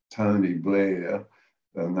name? Tony Blair,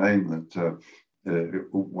 a name that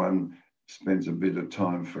one spends a bit of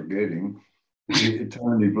time forgetting.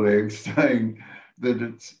 Tony Blair saying that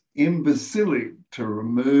it's imbecilic to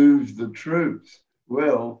remove the troops.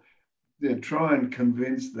 Well, they try and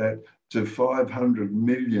convince that to 500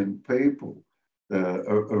 million people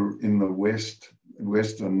in the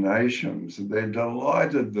Western nations. They're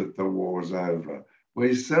delighted that the war's over.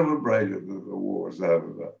 We celebrated that the war's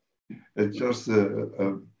over. It's just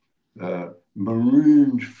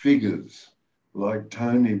marooned figures like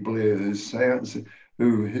Tony Blair,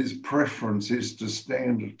 who his preference is to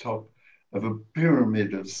stand atop of a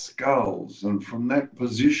pyramid of skulls, and from that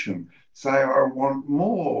position say, I want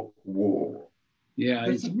more war. Yeah,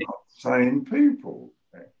 it's not sane people.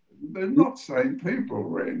 They're not sane people,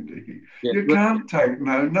 Randy. Yeah, you can't take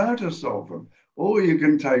no notice of them. All you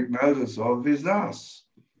can take notice of is us,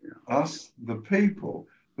 the people,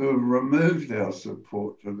 who have removed our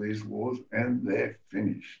support for these wars, and they're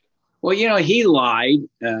finished. Well, you know, he lied,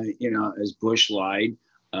 as Bush lied,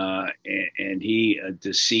 and he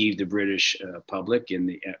deceived the British public and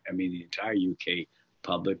the entire UK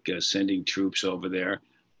public, sending troops over there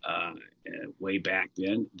way back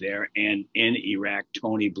then there, and in Iraq,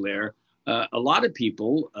 Tony Blair. A lot of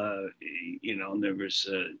people, there was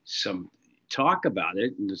some talk about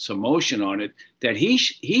it and some motion on it that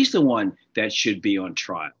he's the one that should be on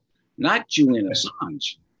trial, not Julian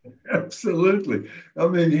Assange. Absolutely. I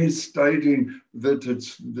mean, he's stating that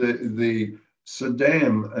it's the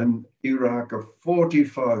Saddam and Iraq are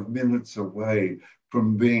 45 minutes away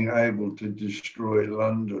from being able to destroy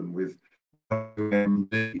London with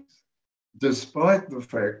WMDs, despite the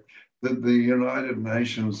fact that the United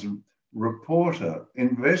Nations reporter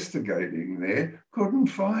investigating there couldn't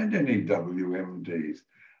find any WMDs.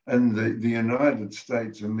 And the United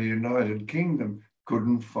States and the United Kingdom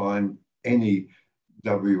couldn't find any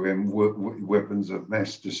weapons of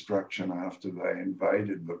mass destruction after they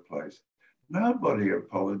invaded the place. Nobody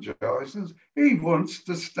apologizes. He wants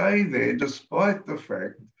to stay there despite the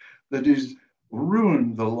fact that he's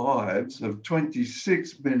ruined the lives of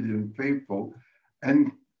 26 million people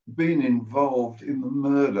and been involved in the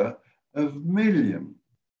murder of millions.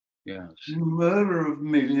 Yes. Murder of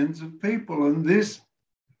millions of people. And this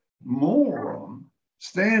moron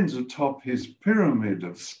stands atop his pyramid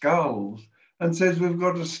of skulls and says we've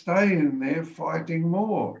got to stay in there fighting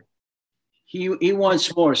more. He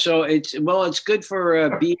wants more. So it's good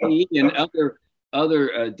for BAE and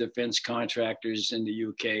other defense contractors in the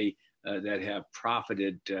UK that have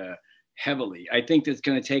profited heavily. I think it's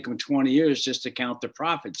going to take them 20 years just to count the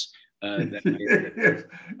profits. Yes.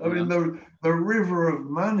 I mean, the river of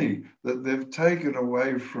money that they've taken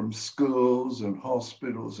away from schools and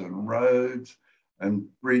hospitals and roads and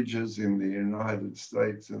bridges in the United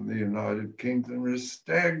States and the United Kingdom is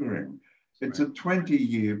staggering. It's a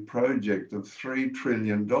 20-year project of $3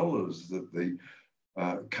 trillion that the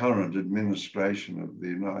current administration of the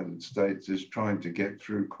United States is trying to get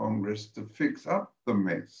through Congress to fix up the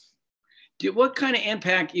mess. What kind of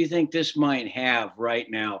impact do you think this might have right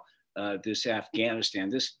now, this Afghanistan,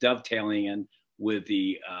 this dovetailing in with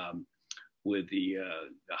the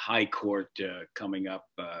High Court coming up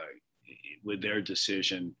with their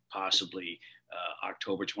decision, possibly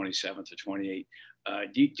October 27th or 28th?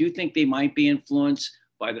 Do you think they might be influenced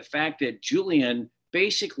by the fact that Julian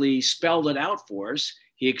basically spelled it out for us?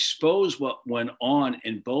 He exposed what went on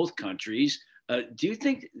in both countries. Do you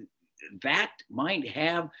think that might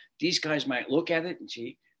have, these guys might look at it and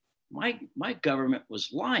see, my government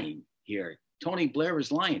was lying here. Tony Blair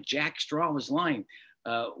was lying. Jack Straw was lying.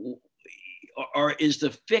 Or is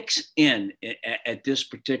the fix in at this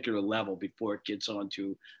particular level before it gets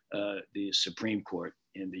onto the Supreme Court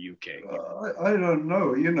in the UK? I don't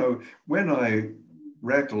know. You know, when I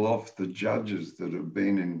rattle off the judges that have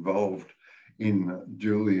been involved in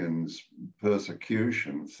Julian's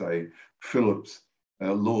persecution, say Phillips,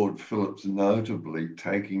 Lord Phillips notably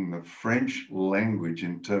taking the French language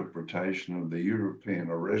interpretation of the European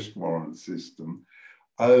arrest warrant system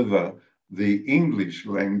over the English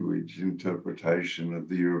language interpretation of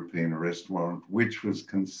the European arrest warrant, which was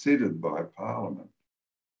considered by Parliament.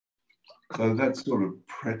 So that sort of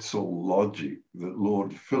pretzel logic that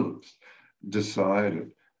Lord Phillips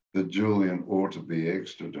decided that Julian ought to be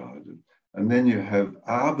extradited. And then you have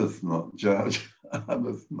Arbuthnot, Judge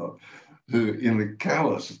Arbuthnot, who in a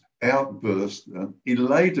callous outburst, an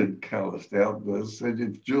elated callous outburst, said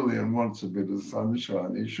if Julian wants a bit of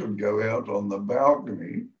sunshine, he should go out on the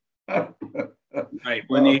balcony. Right,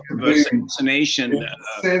 when the assassination.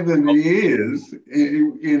 7 years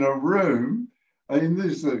in a room. I mean,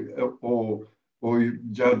 this, or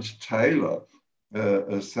Judge Taylor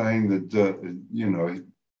saying that,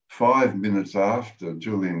 5 minutes after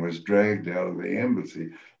Julian was dragged out of the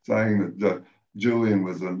embassy, saying that Julian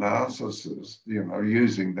was a narcissist,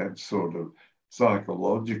 using that sort of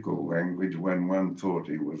psychological language when one thought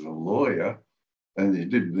he was a lawyer, and he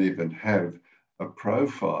didn't even have a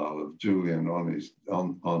profile of Julian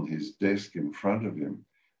on his desk in front of him.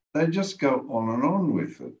 They just go on and on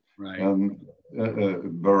with it. Right.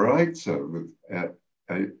 Baraitsa,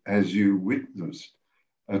 as you witnessed,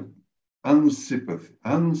 an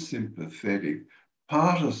unsympathetic,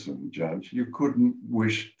 partisan judge you couldn't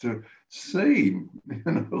wish to see.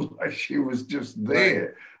 Like she was just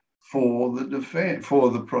there for the defense, for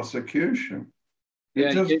the prosecution.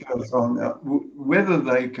 It just goes on. Whether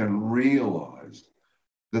they can realise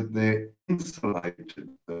that they're insulated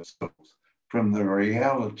themselves from the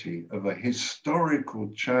reality of a historical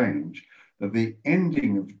change the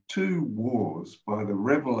ending of 2 wars by the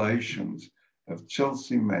revelations of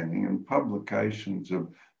Chelsea Manning and publications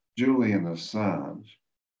of Julian Assange,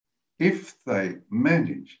 if they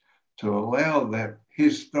manage to allow that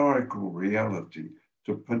historical reality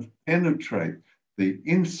to penetrate the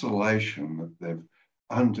insulation that they've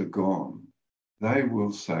undergone, they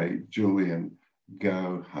will say, Julian,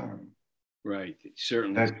 go home. Right,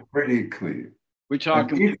 certainly. That's pretty clear. We're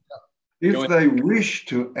talking. If they wish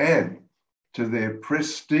to add to their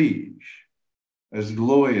prestige as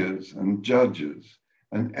lawyers and judges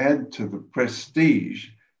and add to the prestige,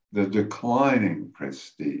 the declining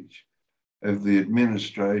prestige of the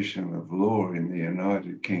administration of law in the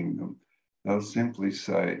United Kingdom, they'll simply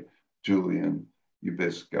say, Julian, you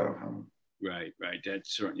best go home. Right, right. That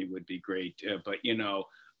certainly would be great. But, you know,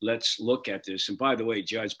 let's look at this. And by the way,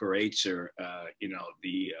 Judge Baratzer, you know,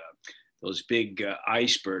 those big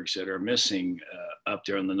icebergs that are missing up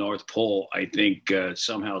there on the North Pole, I think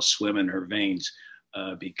somehow swim in her veins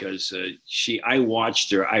because I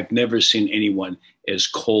watched her. I've never seen anyone as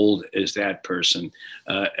cold as that person,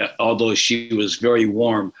 although she was very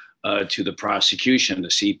warm to the prosecution, the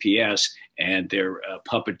CPS, and their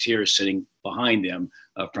puppeteers sitting behind them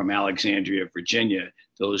from Alexandria, Virginia,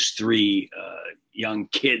 those 3 young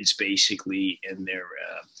kids basically in their,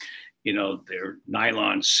 you know, their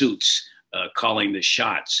nylon suits calling the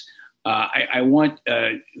shots. I want,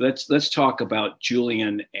 let's talk about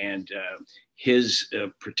Julian and his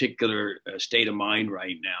particular state of mind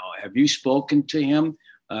right now. Have you spoken to him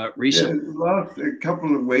recently? Yeah, a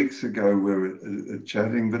couple of weeks ago we were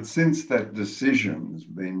chatting, but since that decision's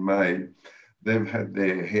been made, they've had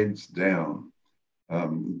their heads down,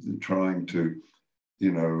 trying to,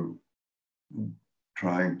 you know,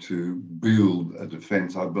 trying to build a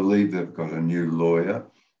defense. I believe they've got a new lawyer.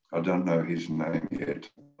 I don't know his name yet.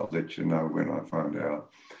 I'll let you know when I find out.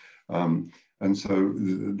 And so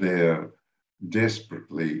they're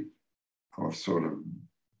desperately or sort of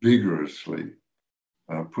vigorously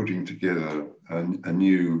putting together a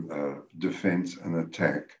new defense and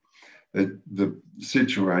attack. The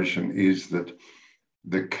situation is that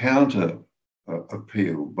the counter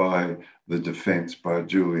appeal by the defense, by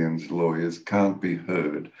Julian's lawyers, can't be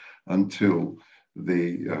heard until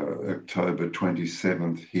the October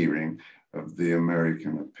 27th hearing of the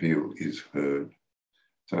American appeal is heard.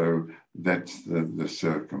 So that's the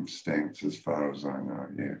circumstance as far as I know,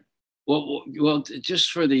 yeah. Well,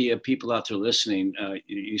 just for the people out there listening,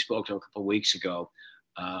 you spoke a couple of weeks ago,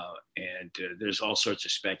 and there's all sorts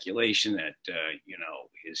of speculation that, you know,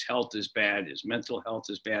 his health is bad, his mental health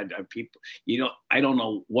is bad. People, you know, I don't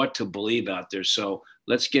know what to believe out there. So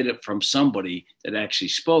let's get it from somebody that actually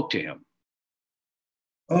spoke to him.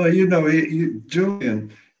 Oh, you know,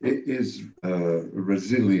 Julian is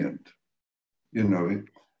resilient. You know,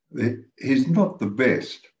 he's not the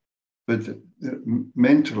best, but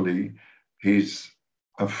mentally he's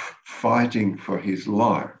fighting for his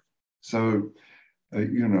life. So,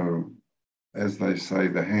 you know, as they say,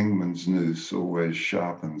 the hangman's noose always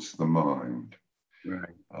sharpens the mind.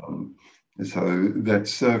 Right. So that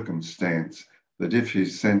circumstance that if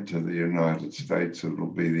he's sent to the United States, it'll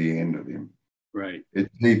be the end of him. Right. It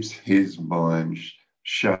keeps his mind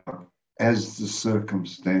sharp as the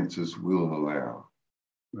circumstances will allow.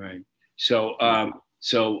 Right. So,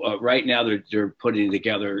 right now they're putting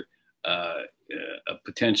together a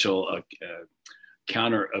potential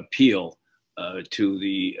counter appeal to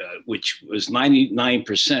the which was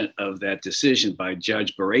 99% of that decision by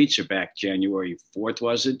Judge Baratzer back January 4th,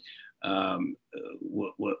 was it?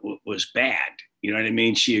 Was bad. You know what I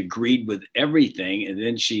mean? She agreed with everything, and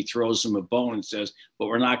then she throws him a bone and says, "But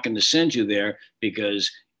we're not going to send you there because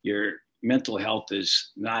your mental health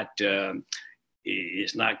is not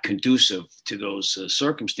conducive to those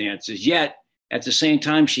circumstances." Yet, at the same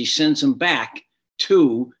time, she sends him back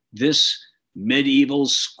to this medieval,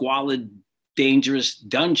 squalid, dangerous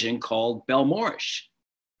dungeon called Belmarsh.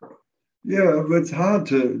 Yeah, but it's hard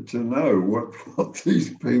to know what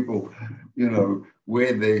these people, you know,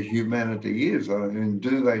 where their humanity is. I mean,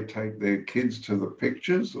 do they take their kids to the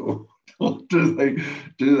pictures, or do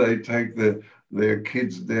they take their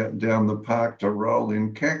kids down the park to roll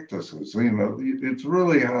in cactuses? You know, it's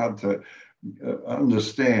really hard to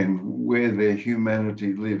understand where their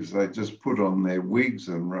humanity lives. They just put on their wigs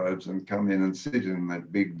and robes and come in and sit in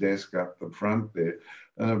that big desk up the front there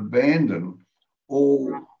and abandon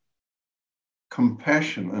all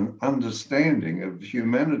compassion and understanding of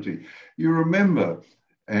humanity. You remember,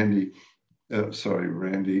 Randy.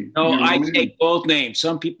 No, I take both names.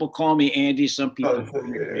 Some people call me Andy, some people call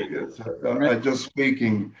me I'm just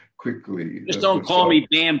speaking quickly. Just don't call me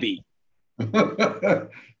Bambi.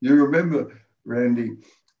 You remember, Randy,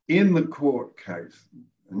 in the court case,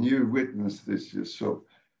 and you witnessed this yourself,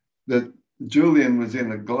 that Julian was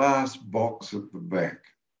in a glass box at the back.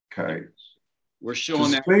 Okay. We're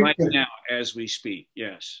showing that right now as we speak.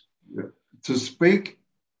 Yes. To speak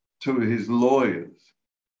to his lawyers,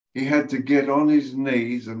 he had to get on his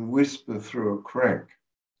knees and whisper through a crack.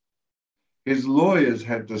 His lawyers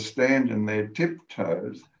had to stand in their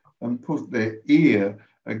tiptoes and put their ear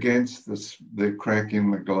against the crack in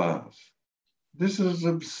the glass. This is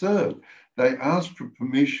absurd. They asked for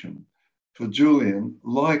permission for Julian,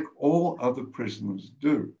 like all other prisoners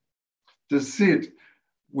do, to sit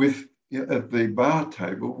at the bar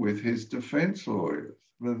table with his defense lawyers,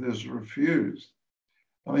 but this refused.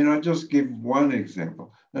 I mean, I just give one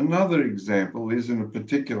example. Another example is in a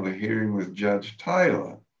particular hearing with Judge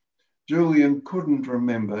Taylor. Julian couldn't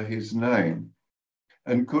remember his name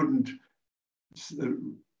and couldn't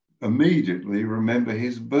immediately remember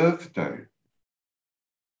his birthday.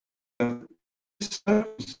 This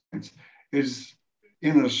circumstance is,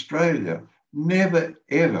 in Australia, never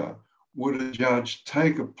ever would a judge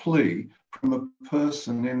take a plea from a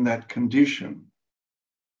person in that condition,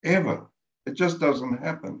 ever. It just doesn't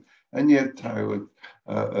happen. And yet Taylor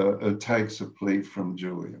takes a plea from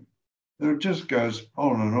Julian. It just goes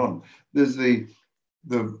on and on. There's the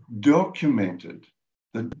documented,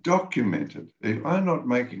 I'm not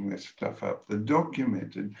making this stuff up, the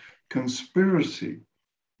documented conspiracy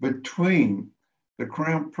between the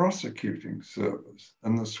Crown Prosecuting Service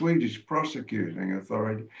and the Swedish Prosecuting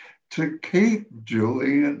Authority to keep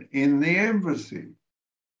Julian in the embassy.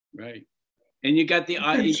 Right. And you got the...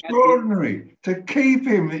 extraordinary. To keep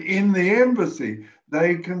him in the embassy,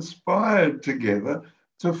 they conspired together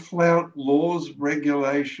to flout laws,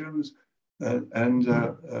 regulations, and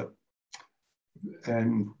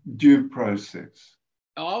due process.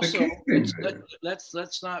 Also,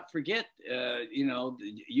 let's not forget,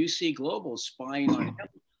 UC Global spying on him,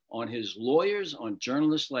 on his lawyers, on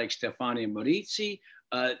journalists like Stefano Marizzi.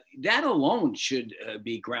 That alone should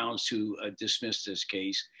be grounds to dismiss this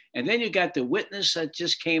case. And then you got the witness that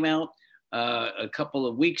just came out a couple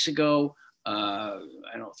of weeks ago, 3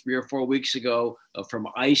 or 4 weeks ago, from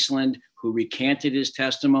Iceland, who recanted his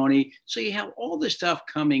testimony. So you have all this stuff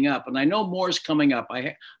coming up, and I know more is coming up.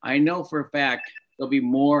 I know for a fact there'll be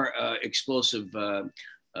more explosive,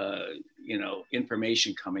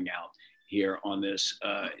 information coming out here on this.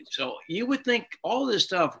 So you would think all this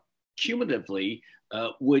stuff cumulatively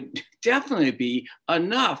would definitely be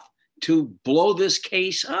enough to blow this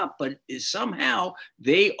case up, but somehow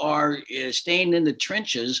they are staying in the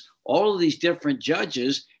trenches, all of these different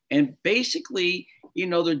judges, and basically,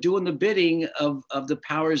 they're doing the bidding of the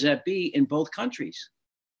powers that be in both countries.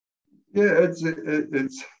 Yeah, it's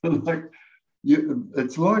like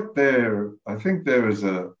it's like I think there is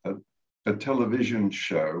a television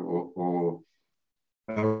show or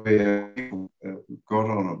where people got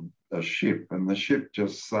on a ship and the ship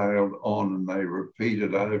just sailed on and they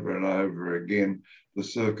repeated over and over again the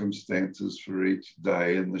circumstances for each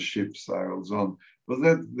day and the ship sails on. Well,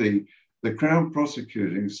 that the Crown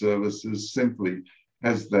Prosecuting Services simply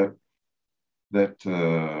has that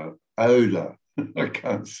odor. I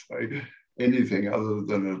can't say anything other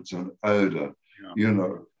than it's an odor,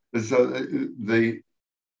 So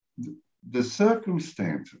the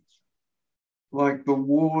circumstances, like the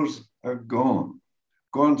wars are gone.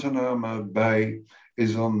 Guantanamo Bay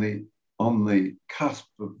is on the cusp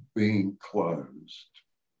of being closed.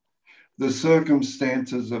 The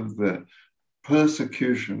circumstances of the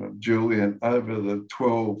persecution of Julian over the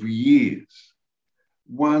 12 years,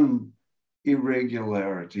 one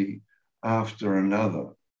irregularity after another.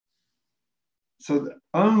 So the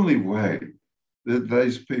only way that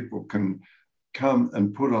these people can come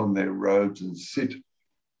and put on their robes and sit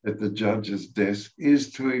at the judge's desk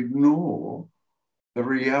is to ignore the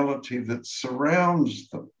reality that surrounds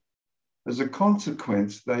them. As a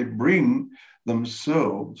consequence, they bring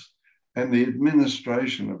themselves and the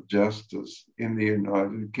administration of justice in the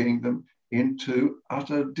United Kingdom into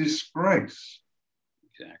utter disgrace.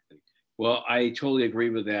 Exactly. Well, I totally agree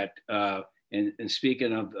with that. And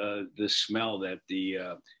speaking of the smell that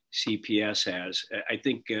the CPS has, I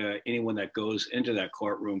think anyone that goes into that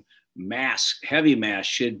courtroom, heavy mask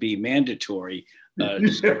should be mandatory.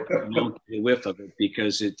 Don't whiff of it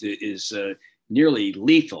because it is nearly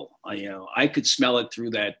lethal. I could smell it through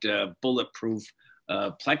that bulletproof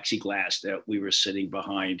plexiglass that we were sitting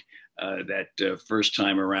behind that first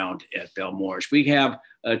time around at Belmarsh. We have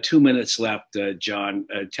 2 minutes left, John.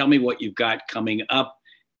 Tell me what you've got coming up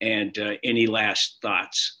and any last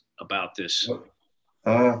thoughts about this.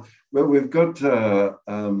 Well, we've got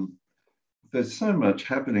there's so much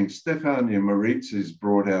happening. Stefania Marizi's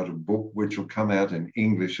brought out a book which will come out in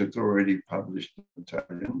English. It's already published in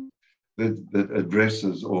Italian, that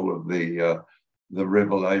addresses all of the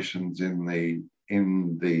revelations in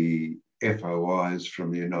the FOIs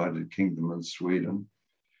from the United Kingdom and Sweden.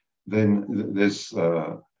 Then there's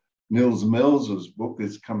Nils Melzer's book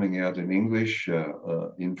is coming out in English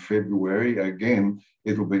in February. Again,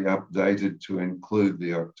 it'll be updated to include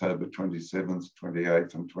the October 27th,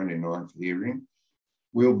 28th and 29th hearing.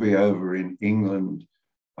 We'll be over in England.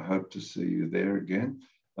 I hope to see you there again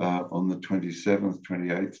on the 27th,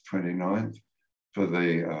 28th, 29th for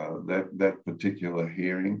that particular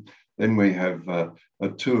hearing. Then we have a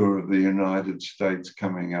tour of the United States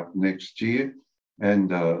coming up next year. And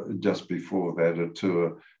just before that, a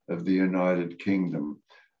tour of the United Kingdom.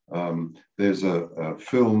 There's a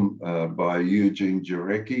film by Eugene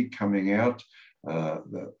Jarecki coming out, a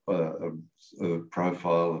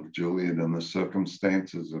profile of Julian and the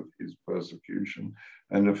circumstances of his persecution,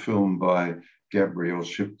 and a film by Gabriel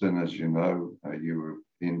Shipton, as you know, you were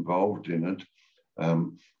involved in it,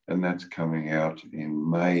 and that's coming out in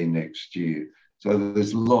May next year. So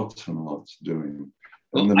there's lots and lots doing.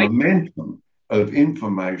 And the momentum of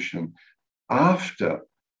information after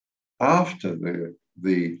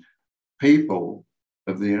the people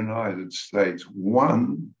of the United States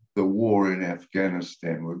won the war in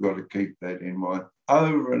Afghanistan. We've got to keep that in mind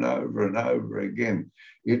over and over and over again.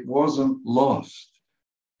 It wasn't lost.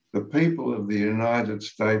 The people of the United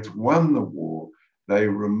States won the war. They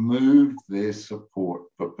removed their support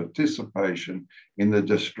for participation in the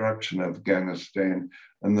destruction of Afghanistan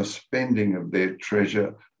and the spending of their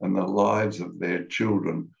treasure and the lives of their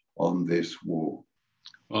children on this war.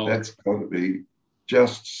 Well, that's got to be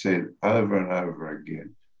just said over and over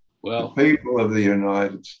again. Well, the people of the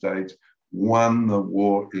United States won the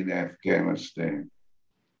war in Afghanistan.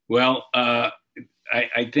 Well, I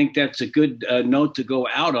think that's a good note to go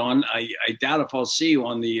out on. I doubt if I'll see you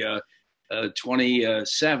on the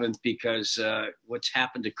 27th because what's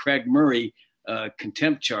happened to Craig Murray,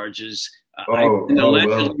 contempt charges.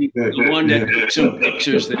 Allegedly the one that took some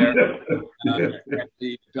pictures there at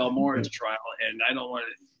the Belmore's trial, and I don't want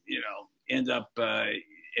to, end up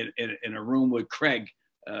in a room with Craig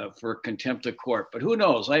for contempt of court. But who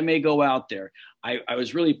knows? I may go out there. I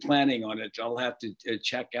was really planning on it. I'll have to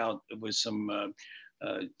check out with some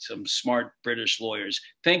smart British lawyers.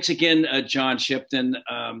 Thanks again, John Shipton.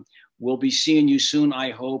 We'll be seeing you soon, I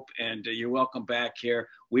hope, and you're welcome back here.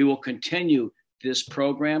 We will continue this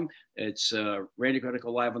program. It's Radio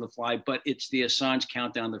Critical Live on the Fly, but it's the Assange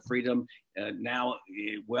Countdown to Freedom, now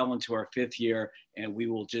well into our 5th year, and we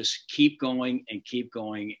will just keep going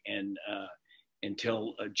and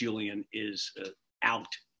until Julian is out,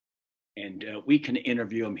 and we can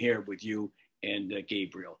interview him here with you and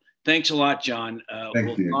Gabriel. Thanks a lot, John.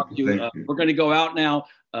 We'll talk to you. We're going to go out now.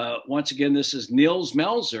 Once again, this is Nils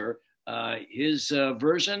Melzer, his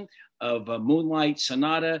version of Moonlight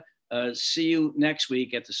Sonata. See you next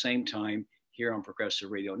week at the same time here on Progressive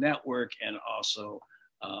Radio Network and also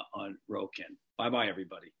on Rokin. Bye-bye,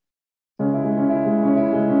 everybody.